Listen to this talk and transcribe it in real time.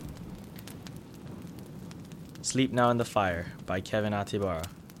Sleep Now in the Fire by Kevin Atibara.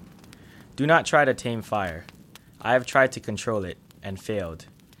 Do not try to tame fire. I have tried to control it and failed.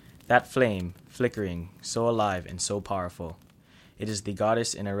 That flame, flickering, so alive and so powerful. It is the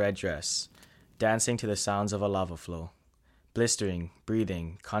goddess in a red dress, dancing to the sounds of a lava flow. Blistering,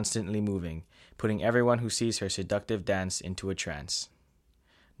 breathing, constantly moving, putting everyone who sees her seductive dance into a trance.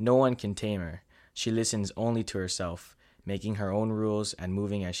 No one can tame her. She listens only to herself, making her own rules and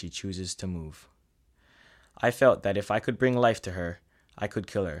moving as she chooses to move. I felt that if I could bring life to her, I could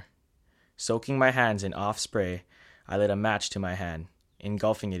kill her. Soaking my hands in off spray, I lit a match to my hand,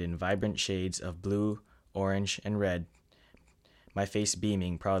 engulfing it in vibrant shades of blue, orange, and red, my face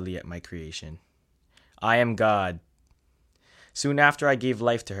beaming proudly at my creation. I am God. Soon after I gave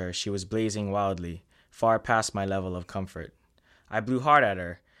life to her, she was blazing wildly, far past my level of comfort. I blew hard at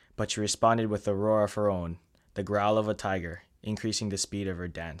her, but she responded with a roar of her own, the growl of a tiger, increasing the speed of her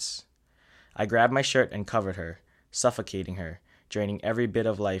dance. I grabbed my shirt and covered her, suffocating her, draining every bit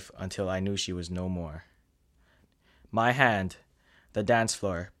of life until I knew she was no more. My hand, the dance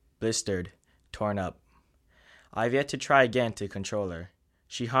floor, blistered, torn up. I've yet to try again to control her.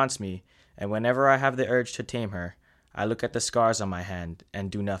 She haunts me, and whenever I have the urge to tame her, I look at the scars on my hand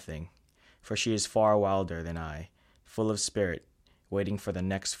and do nothing, for she is far wilder than I, full of spirit, waiting for the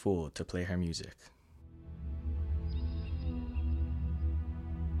next fool to play her music.